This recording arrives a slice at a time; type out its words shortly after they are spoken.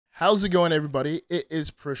How's it going, everybody? It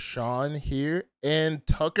is Prashan here and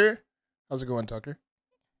Tucker. How's it going, Tucker?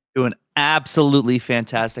 Doing absolutely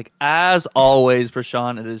fantastic. As always,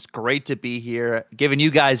 Prashan, it is great to be here, giving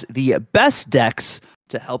you guys the best decks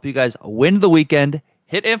to help you guys win the weekend,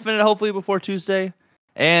 hit Infinite hopefully before Tuesday,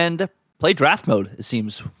 and play draft mode, it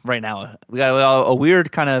seems, right now. We got a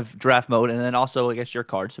weird kind of draft mode, and then also, I guess, your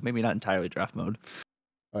card, so maybe not entirely draft mode.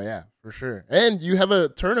 Oh, yeah, for sure. And you have a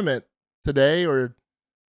tournament today or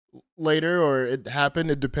later, or it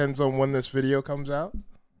happened. It depends on when this video comes out.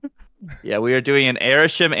 Yeah, we are doing an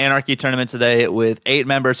Airship Anarchy tournament today with 8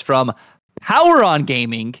 members from Power On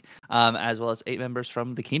Gaming, as well as 8 members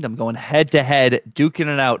from the Kingdom going head-to-head,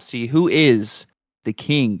 duking it out, see who is the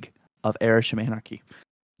king of Airship Anarchy.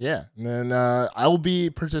 Yeah, and then I will be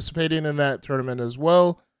participating in that tournament as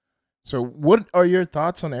well. So what are your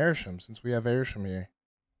thoughts on Airship, since we have Airship here?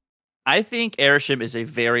 I think Airship is a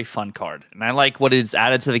very fun card, and I like what it's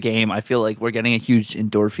added to the game. I feel like we're getting a huge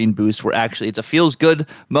endorphin boost. It's a feels good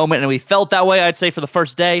moment, and we felt that way, I'd say, for the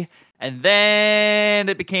first day, and then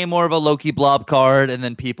it became more of a Loki blob card, and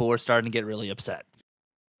then people were starting to get really upset.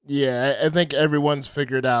 Yeah, I think everyone's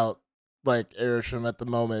figured out like Airship at the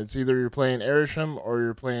moment. It's either you're playing Airship or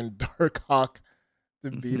you're playing Darkhawk to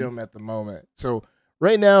beat him at the moment. So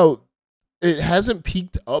right now, it hasn't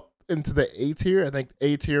peaked up into the A tier. I think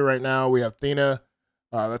A tier right now we have Thena,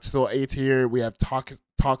 that's still A tier. We have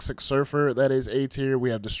Toxic Surfer, that is A tier. We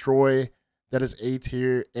have Destroy, that is A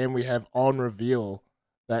tier, and we have On Reveal,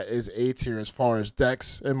 that is A tier as far as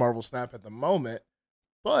decks in Marvel Snap at the moment.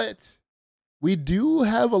 But we do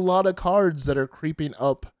have a lot of cards that are creeping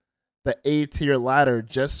up the A tier ladder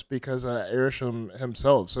just because of Airship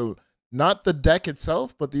himself. So not the deck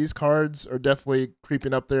itself, but these cards are definitely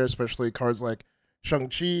creeping up there, especially cards like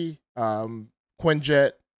Shang-Chi,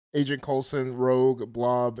 Quinjet, Agent Coulson, Rogue,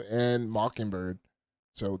 Blob, and Mockingbird.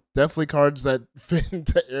 So definitely cards that fit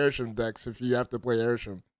into Airship decks if you have to play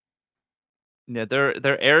Airship. Yeah,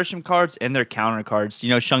 they're Airship cards and they're counter cards.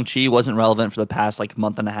 You know, Shang-Chi wasn't relevant for the past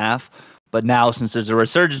month and a half, but now since there's a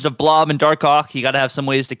resurgence of Blob and Darkhawk, you got to have some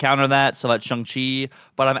ways to counter that. So that's Shang-Chi.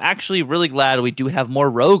 But I'm actually really glad we do have more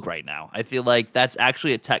Rogue right now. I feel like that's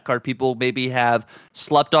actually a tech card people maybe have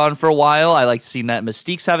slept on for a while. I like seeing that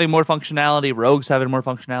Mystique's having more functionality, Rogue's having more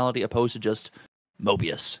functionality, opposed to just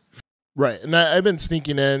Mobius. Right, and I've been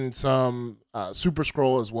sneaking in some Super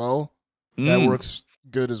Scroll as well. That works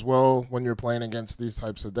good as well when you're playing against these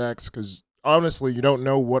types of decks, because honestly, you don't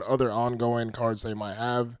know what other ongoing cards they might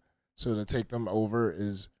have. So to take them over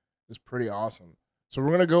is pretty awesome. So we're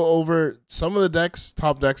going to go over some of the decks,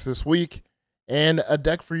 top decks this week, and a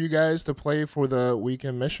deck for you guys to play for the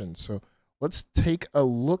weekend mission. So let's take a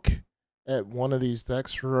look at one of these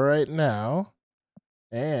decks right now.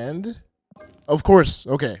 And, of course,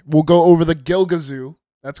 okay, we'll go over the Gilgazoo.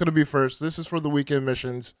 That's going to be first. This is for the weekend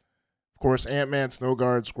missions. Of course, Ant-Man, Snow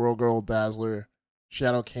Guard, Squirrel Girl, Dazzler,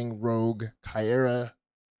 Shadow King, Rogue, Kyra,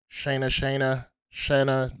 Shayna,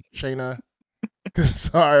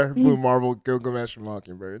 Kassar, Blue Marble, Gilgamesh, and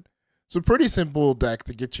Mockingbird. So pretty simple deck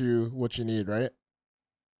to get you what you need, right?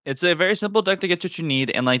 It's a very simple deck to get what you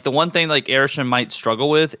need, and the one thing Airship might struggle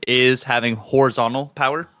with is having horizontal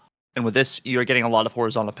power. And with this, you're getting a lot of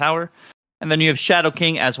horizontal power. And then you have Shadow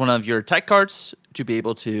King as one of your tech cards to be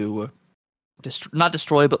able to not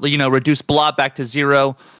destroy, but reduce blob back to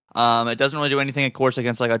 0. It doesn't really do anything, of course,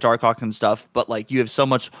 against a Darkhawk and stuff, but you have so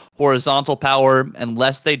much horizontal power.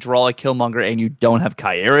 Unless they draw a Killmonger and you don't have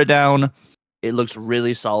Kyra down, it looks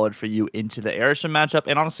really solid for you into the Airship matchup.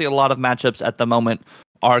 And honestly, a lot of matchups at the moment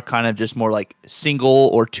are kind of just more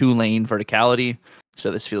single or 2-lane verticality.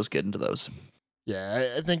 So this feels good into those.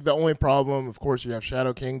 Yeah, I think the only problem, of course, you have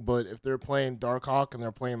Shadow King, but if they're playing Darkhawk and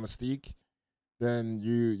they're playing Mystique, then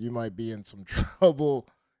you might be in some trouble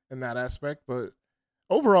in that aspect. But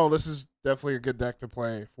overall, this is definitely a good deck to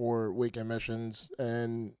play for weekend missions,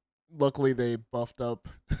 and luckily they buffed up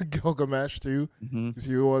Gilgamesh too, because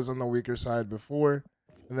he was on the weaker side before.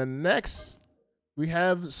 And then next, we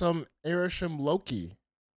have some Airship Loki.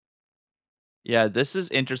 Yeah, this is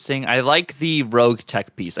interesting. I like the Rogue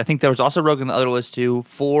tech piece. I think there was also Rogue on the other list too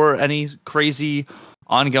for any crazy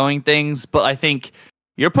ongoing things, but I think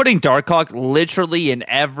you're putting Darkhawk literally in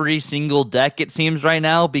every single deck, it seems, right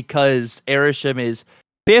now, because Airship is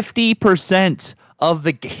 50% of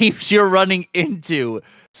the games you're running into.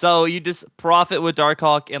 So you just profit with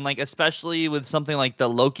Darkhawk, and especially with something like the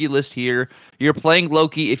Loki list here, you're playing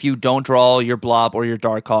Loki if you don't draw your Blob or your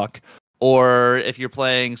Darkhawk. Or if you're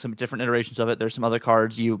playing some different iterations of it, there's some other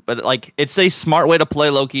cards but it's a smart way to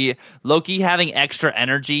play Loki. Loki having extra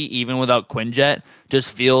energy even without Quinjet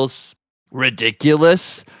just feels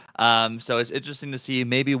ridiculous. So it's interesting to see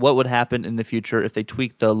maybe what would happen in the future if they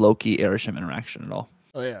tweak the Loki Airshim interaction at all.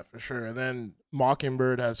 Oh yeah, for sure. And then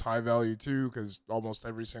Mockingbird has high value too, because almost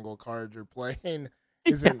every single card you're playing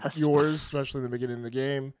isn't Yes. yours, especially in the beginning of the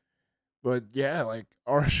game. But yeah, like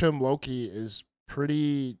Arsham Loki is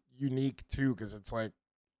pretty unique too, because it's like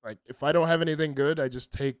if I don't have anything good, I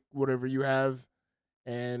just take whatever you have,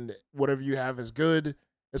 and whatever you have is good.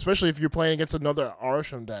 Especially if you're playing against another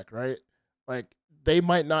Arsham deck, right? Like they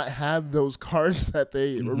might not have those cards that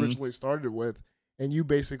they originally started with, and you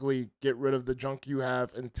basically get rid of the junk you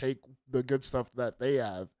have and take the good stuff that they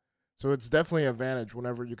have. So it's definitely an advantage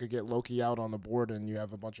whenever you could get Loki out on the board and you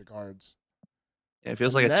have a bunch of cards. It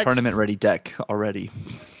feels And like a tournament ready deck already.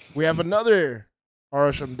 We have another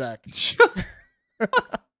Arsham deck.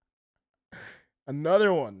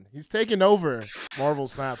 Another one. He's taking over Marvel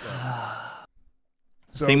Snap.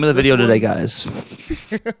 So theme of the video today, guys.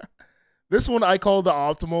 This one I call the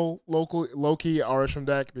optimal Loki Arsham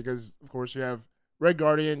deck because, of course, you have Red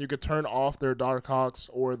Guardian. You could turn off their Darkhawks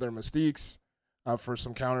or their Mystiques for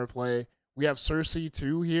some counterplay. We have Cersei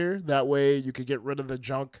too here. That way you could get rid of the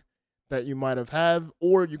junk that you might have,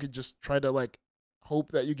 or you could just try to like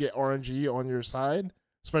hope that you get RNG on your side.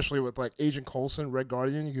 Especially with like Agent Coulson, Red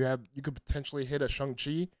Guardian, you could potentially hit a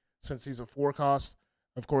Shang-Chi since he's a 4-cost.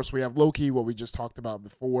 Of course, we have Loki, what we just talked about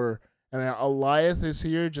before, and then Alioth is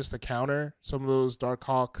here just to counter some of those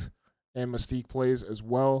Darkhawk and Mystique plays as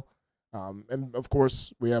well. And of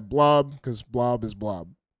course, we have Blob because Blob is Blob.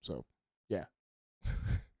 So, yeah.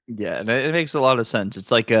 Yeah, and it makes a lot of sense.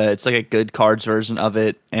 It's like a good cards version of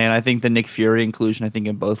it, and I think the Nick Fury inclusion, I think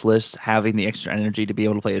in both lists, having the extra energy to be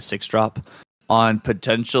able to play a 6-drop on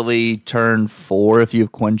potentially turn 4 if you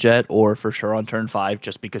have Quinjet, or for sure on turn 5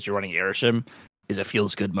 just because you're running Airshim, is a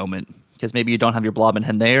feels good moment. Because maybe you don't have your Blob in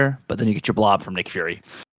hand there, but then you get your Blob from Nick Fury.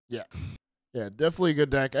 Yeah. Yeah, definitely a good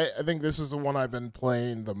deck. I think this is the one I've been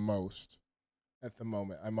playing the most at the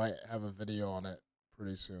moment. I might have a video on it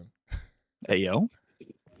pretty soon. Hey, yo.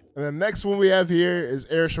 And the next one we have here is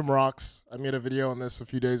Airshim Rocks. I made a video on this a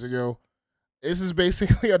few days ago. This is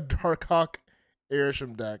basically a Darkhawk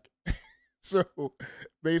Airshim deck. So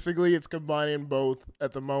basically it's combining both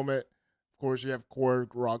at the moment. Of course, you have Korg,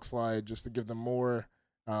 Rock Slide just to give them more.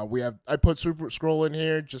 I put Super Scroll in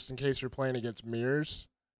here just in case you're playing against mirrors.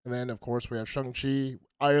 And then, of course, we have Shang-Chi,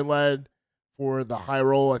 Iron Lad for the high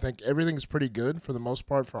roll. I think everything's pretty good for the most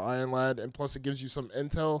part for Iron Lad. And plus it gives you some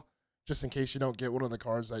intel just in case you don't get one of the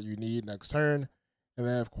cards that you need next turn. And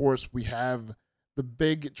then, of course, we have the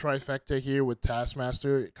big trifecta here with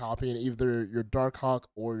Taskmaster copying either your Darkhawk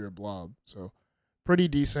or your Blob. So pretty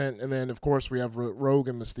decent. And then, of course, we have Rogue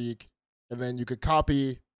and Mystique. And then you could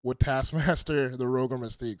copy with Taskmaster, the Rogue or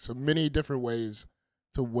Mystique. So many different ways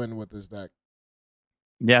to win with this deck.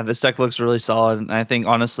 Yeah, this deck looks really solid. And I think,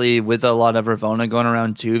 honestly, with a lot of Ravonna going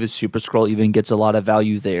around too, the Super Scroll even gets a lot of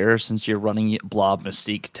value there since you're running Blob,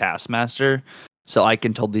 Mystique, Taskmaster. So I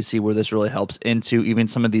can totally see where this really helps into even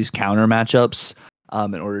some of these counter matchups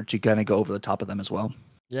in order to kind of go over the top of them as well.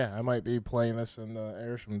 Yeah, I might be playing this in the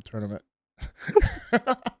Airshim tournament.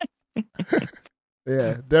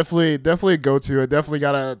 Yeah, definitely go to. I definitely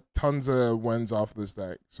got tons of wins off this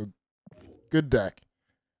deck. So good deck.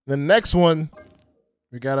 The next one,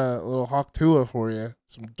 we got a little Hawk Tua for you.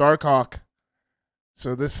 Some Darkhawk.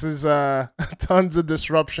 So this is tons of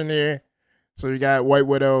disruption here. So you got White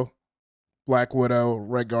Widow, Black Widow,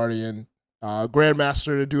 Red Guardian,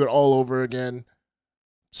 Grandmaster to do it all over again,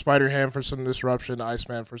 Spider-Ham for some disruption,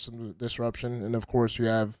 Iceman for some disruption, and of course you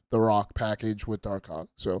have the Rock package with Darkhawk.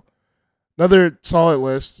 So another solid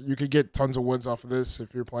list. You could get tons of wins off of this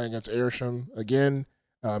if you're playing against Airshim again.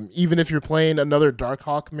 Even if you're playing another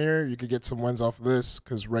Darkhawk mirror, you could get some wins off of this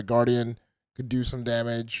because Red Guardian could do some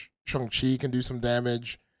damage. Shang-Chi can do some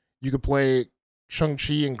damage. You could play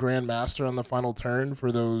Shang-Chi and Grandmaster on the final turn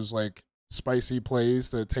for those like spicy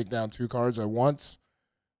plays to take down 2 cards at once.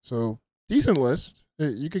 So decent list.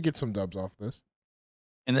 You could get some dubs off this.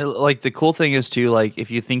 And like the cool thing is too, like if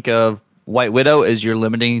you think of White Widow as you're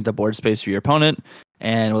limiting the board space for your opponent,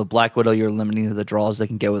 and with Black Widow you're limiting the draws they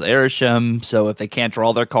can get with Airshim. So if they can't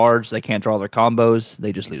draw their cards, they can't draw their combos,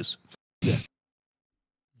 they just lose. Yeah.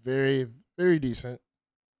 Very, very decent.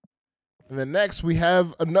 And then next we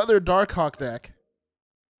have another Darkhawk deck.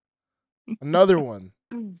 Another one.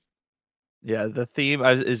 Yeah, the theme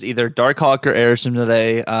is either Darkhawk or Airshim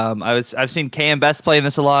today. I've seen KM Best playing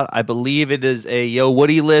this a lot. I believe it is a Yo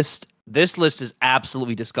Woody list. This list is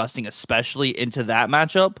absolutely disgusting, especially into that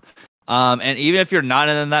matchup. And even if you're not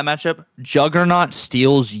in that matchup, Juggernaut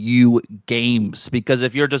steals you games because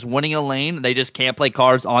if you're just winning a lane, they just can't play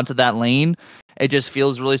cards onto that lane. It just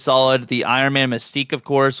feels really solid. The Iron Man Mystique, of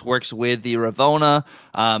course, works with the Ravona,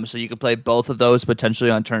 so you can play both of those potentially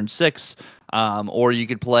on turn 6. Or you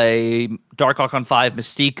could play Darkhawk on 5,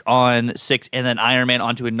 Mystique on 6, and then Iron Man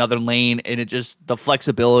onto another lane. And the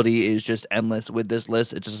flexibility is just endless with this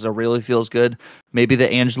list. It just really feels good. Maybe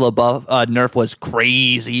the Angela buff nerf was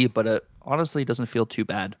crazy, but it honestly doesn't feel too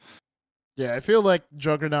bad. Yeah, I feel like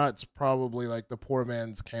Juggernaut's probably like the poor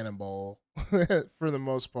man's cannonball for the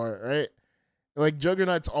most part, right? Like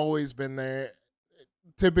Juggernaut's always been there.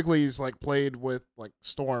 Typically, he's like played with like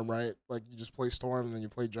Storm, right? Like you just play Storm and then you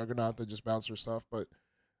play Juggernaut that just bounce your stuff. But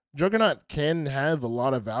Juggernaut can have a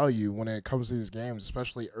lot of value when it comes to these games,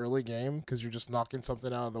 especially early game, because you're just knocking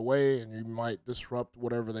something out of the way and you might disrupt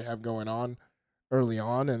whatever they have going on early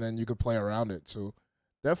on, and then you could play around it. So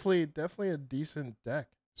definitely a decent deck.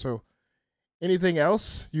 So anything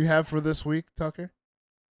else you have for this week, Tucker?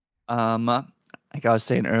 Like I was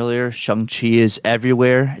saying earlier, Shang-Chi is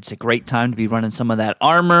everywhere. It's a great time to be running some of that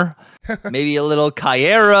armor, maybe a little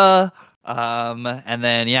Kyera. And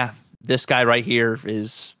then, yeah, this guy right here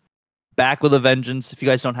is back with a vengeance. If you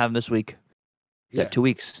guys don't have him this week, you got 2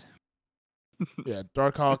 weeks. Yeah,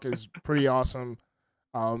 Darkhawk is pretty awesome.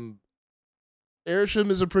 Airshim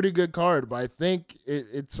is a pretty good card, but I think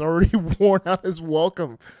it's already worn out his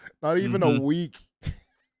welcome. Not even a week.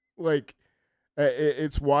 Like,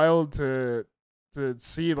 it's wild to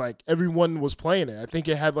see, like, everyone was playing it. I think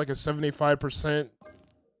it had like a 75%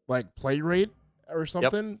 like play rate or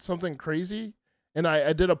something crazy. And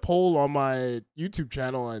I did a poll on my YouTube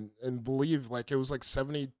channel and believe like it was like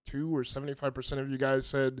 72 or 75% of you guys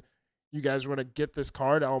said you guys were going to get this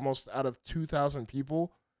card almost out of 2,000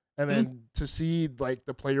 people. And then to see like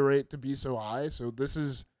the play rate to be so high. So this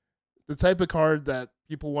is the type of card that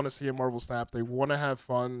people want to see in Marvel Snap. They want to have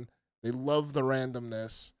fun. They love the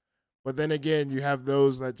randomness. But then again, you have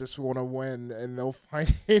those that just want to win, and they'll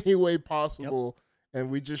find any way possible. Yep.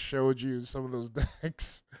 And we just showed you some of those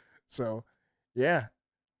decks. So, yeah.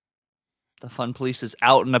 The Fun Police is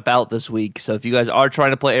out and about this week. So if you guys are trying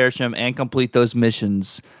to play Airshim and complete those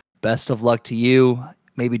missions, best of luck to you.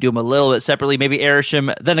 Maybe do them a little bit separately. Maybe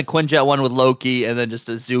Airshim, then a Quinjet one with Loki, and then just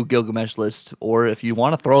a Zoo Gilgamesh list. Or if you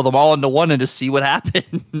want to throw them all into one and just see what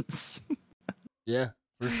happens. Yeah.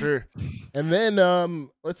 For sure. And then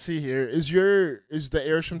let's see here. Is the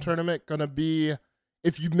Airshim tournament gonna be,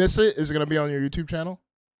 if you miss it, is it gonna be on your YouTube channel?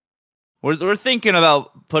 We're thinking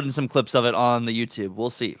about putting some clips of it on the YouTube.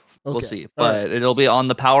 We'll see. Okay. We'll see. But it'll be on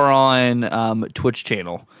the Power On Twitch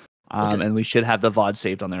channel. And we should have the VOD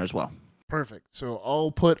saved on there as well. Perfect. So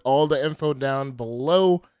I'll put all the info down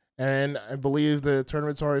below, and I believe the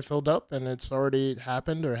tournament's already filled up and it's already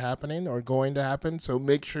happened or happening or going to happen. So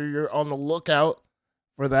make sure you're on the lookout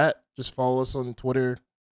for that. Just follow us on Twitter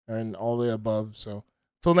and all the above. So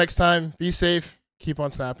until next time, be safe, keep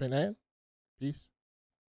on snapping, and peace.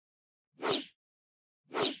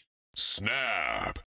 Snap.